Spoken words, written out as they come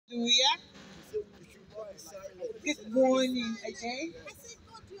Hallelujah. Good morning again.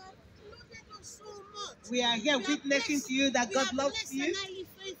 We are here witnessing to you that God loves you.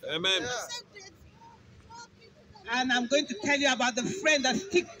 Amen. And I'm going to tell you about the friend that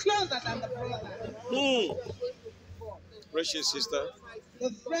sticks closer than the brother. Precious sister.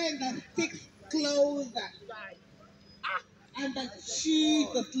 The friend that sticks closer. And that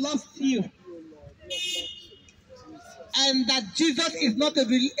Jesus loves you. And that Jesus is not a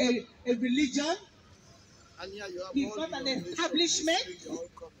religion. He's not an establishment.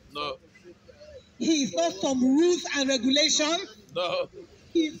 No. He is not some rules and regulations. No.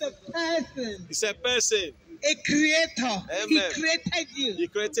 He's a person. He's a person. A creator. Amen. He created you. He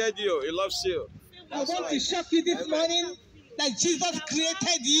created you. He loves you. I want to shock you this morning that Jesus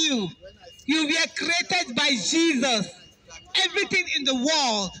created you. You were created by Jesus. Everything in the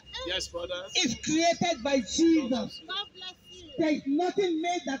world is created by Jesus. There is nothing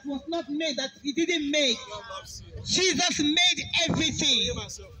made that was not made that he didn't make. Jesus made everything.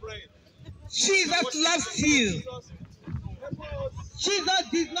 Jesus loves you. Jesus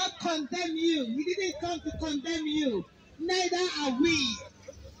did not condemn you. He didn't come to condemn you. Neither are we.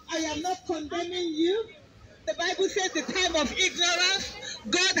 I am not condemning you. The Bible says the time of ignorance,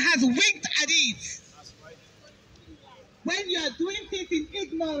 God has winked at it. When you are doing things in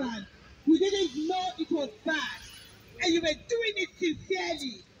ignorance, you didn't know it was bad, and you were doing it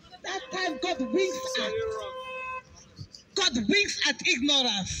sincerely. That time God winks at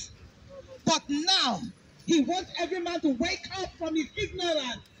ignorance. But now, he wants every man to wake up from his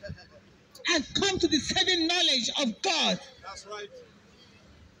ignorance and come to the saving knowledge of God. That's right.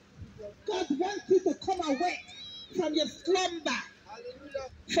 God wants you to come awake from your slumber,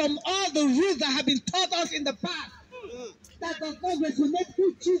 from all the rules that have been taught us in the past that does not resonate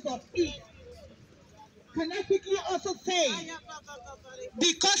who Jesus is. Can I quickly also say,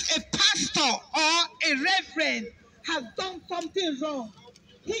 because a pastor or a reverend has done something wrong,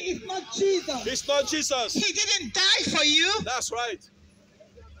 he is not Jesus. He's not Jesus. He didn't die for you. That's right.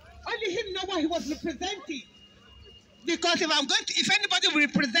 Only him know what he was representing. Because if anybody will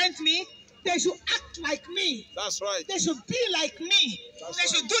represent me, they should act like me. That's right. They should be like me. They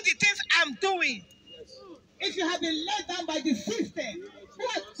should do the things I'm doing. If you have been led down by the system who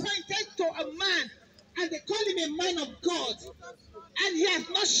has pointed to a man and they call him a man of God, and he has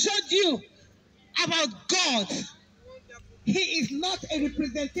not showed you about God, he is not a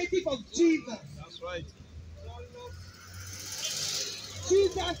representative of Jesus. That's right.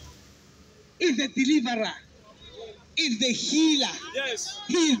 Jesus is the deliverer, is the healer. Yes.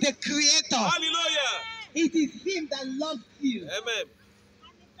 He is the creator. Hallelujah. It is him that loves you. Amen.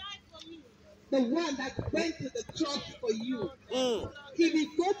 The one that went to the cross for you. He will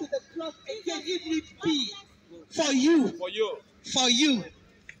go to the cross again if need be. For you. For you. For you.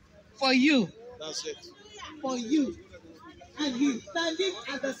 For you. That's it. For you. And he's standing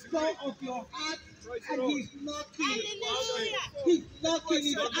at the door of your heart and he's knocking. He's knocking.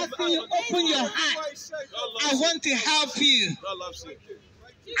 He's asking you, open your heart. I want to help you. God loves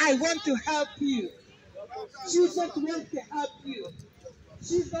you. I want to help you. Jesus wants to help you.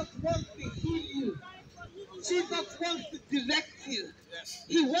 Jesus wants to heal you. Jesus wants to direct you.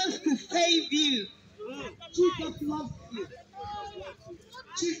 He wants to save you. Jesus loves you.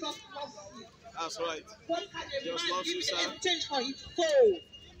 Jesus loves you. That's right. What can a Jesus man loves give you, in sir. exchange for his soul?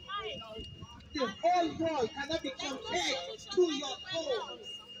 The whole world cannot be compared to your soul.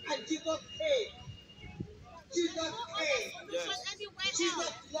 And Jesus paid. Jesus paid. Yes.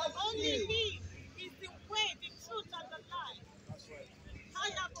 Jesus loves you. Is the way, the truth, and the life. I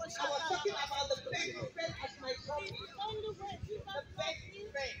was talking about the best friend at my company. It's the only way. Jesus The best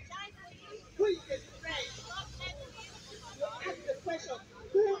friend. died for you. Who is a friend? You ask the question,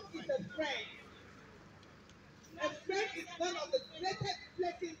 who is a friend? A friend is one of the greatest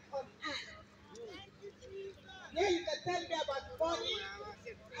blessings on earth. Yeah, you can tell me about money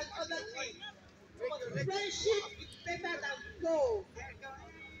and other things. But friendship is better than gold.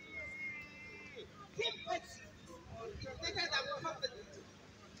 Sympathy is better than property.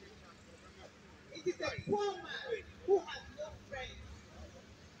 It is a poor man who has no friends.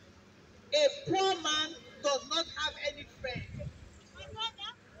 A poor man does not have any friends.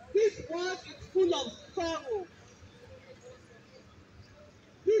 This world is full of sorrow.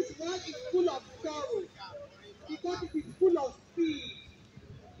 This world is full of sorrow because it is full of sin.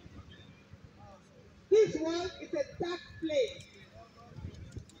 This world is a dark place.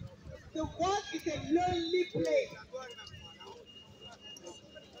 The world is a lonely place.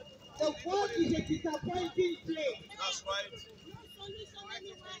 The world is a disappointing place. That's right.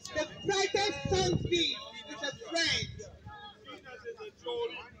 The brightest sunbeam is a friend.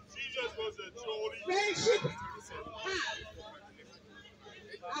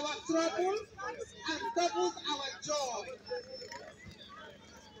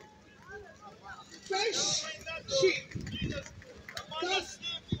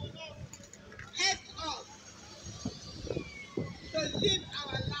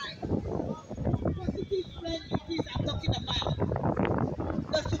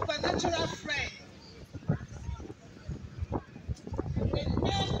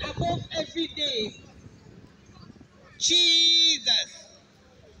 home every day. Jesus.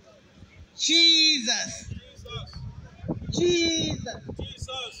 Jesus. Jesus. Jesus.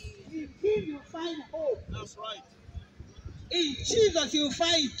 Jesus. In him you find hope. That's right. In Jesus you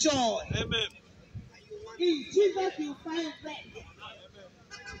find joy. Amen. In Jesus you find rest.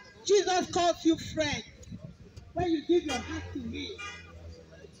 Jesus calls you friend when you give your heart to him.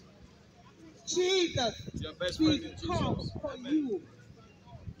 Jesus Your best will friend in come Jesus. for Amen. you.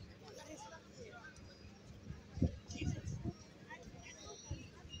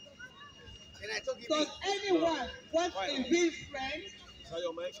 Does anyone want a real friend? Is that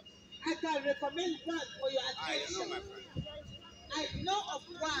your mic? I can recommend one for your attention. I know of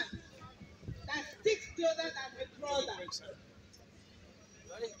one that sticks closer than a brother.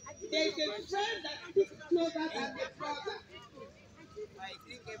 There is a friend that sticks closer than a brother.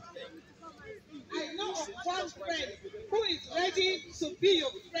 I know of one friend who is ready to be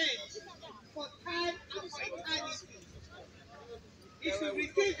your friend for time and for eternity. If you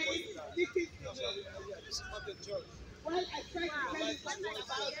receive it, listen to me. While I try to tell you something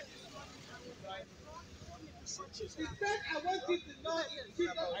about it, the friend I want you to know is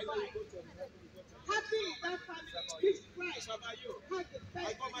Jesus Christ. Happy is that family which Christ has the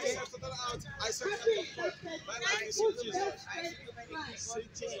best friend. Happy is that person whose best friend is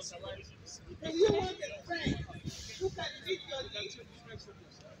Christ. And you want a friend who can meet your needs.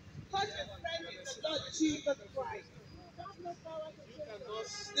 Such a friend is the Lord Jesus Christ.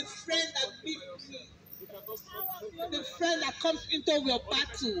 The friend that meets me. The friend that comes into your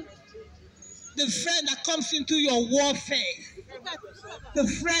battle. The friend that comes into your warfare. The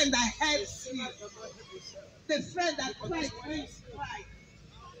friend that helps you. The friend that cries when you cry.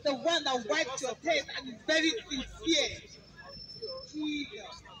 The one that wipes your tears and is very sincere.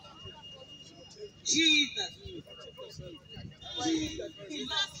 Jesus. Jesus. Jesus. He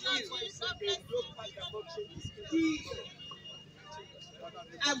loves you. Jesus.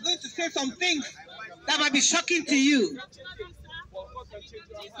 I'm going to say some things that might be shocking to you.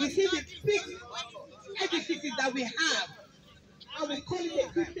 You see the big edifices that we have, I will call it a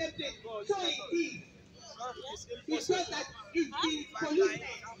Christian place. So it is. It's not that it's been polluted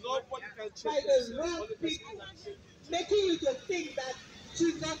by the wrong people, making you to think that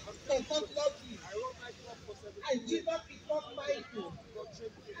Jesus does not love you. And Jesus is not mindful.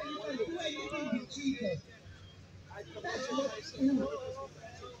 And you can do anything with Jesus. That's not true.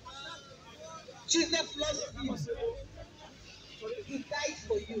 Jesus loves you. He died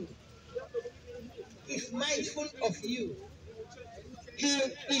for you. He's mindful of you. He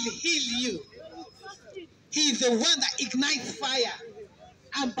will heal you. He is the one that ignites fire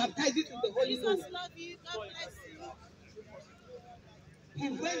and baptizes in the Holy Ghost. He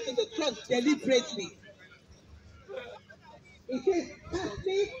went to the cross deliberately. He says,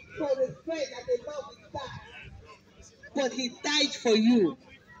 partly for the friend that the Lord will die. But he died for you.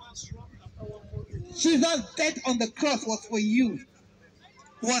 Jesus' death on the cross was for you,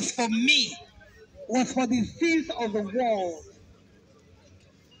 was for me, was for the sins of the world.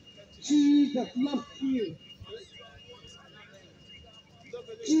 Jesus loves you.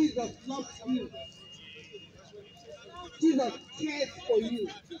 Jesus loves you. Jesus cares for you.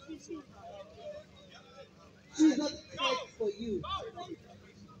 Jesus cares for you.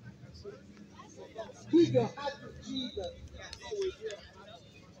 Give your heart to Jesus.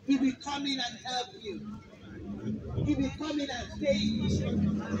 He will come in and help you. He will come in and save you.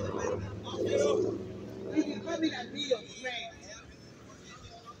 He will come in and be your friend.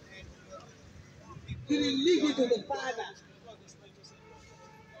 He will lead you to the Father.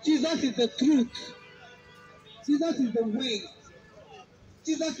 Jesus is the truth. Jesus is the way.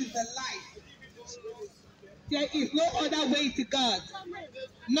 Jesus is the life. There is no other way to God.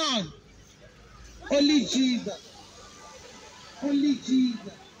 None. Only Jesus. Only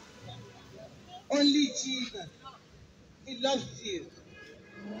Jesus. Only Jesus. He loves you.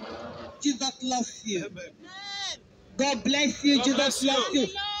 Jesus loves you. God bless you. Jesus loves you.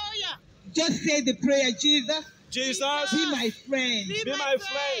 Just say the prayer, Jesus. Jesus, Be my friend. be my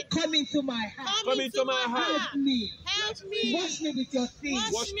friend. Come into my heart. Come into my heart. Help me. Help me. Wash me with your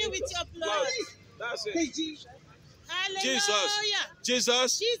sins. Wash me with your blood. That's Say it. Jesus. Jesus. Hallelujah.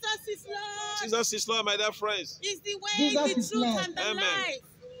 Jesus. Jesus is Lord. Jesus is Lord, my dear friends. Is the way, Jesus the is truth, Lord. and the Amen. life.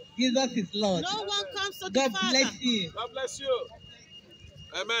 Jesus is Lord. No one comes to the God Father. bless you. God bless you.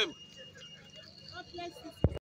 Amen. God bless you.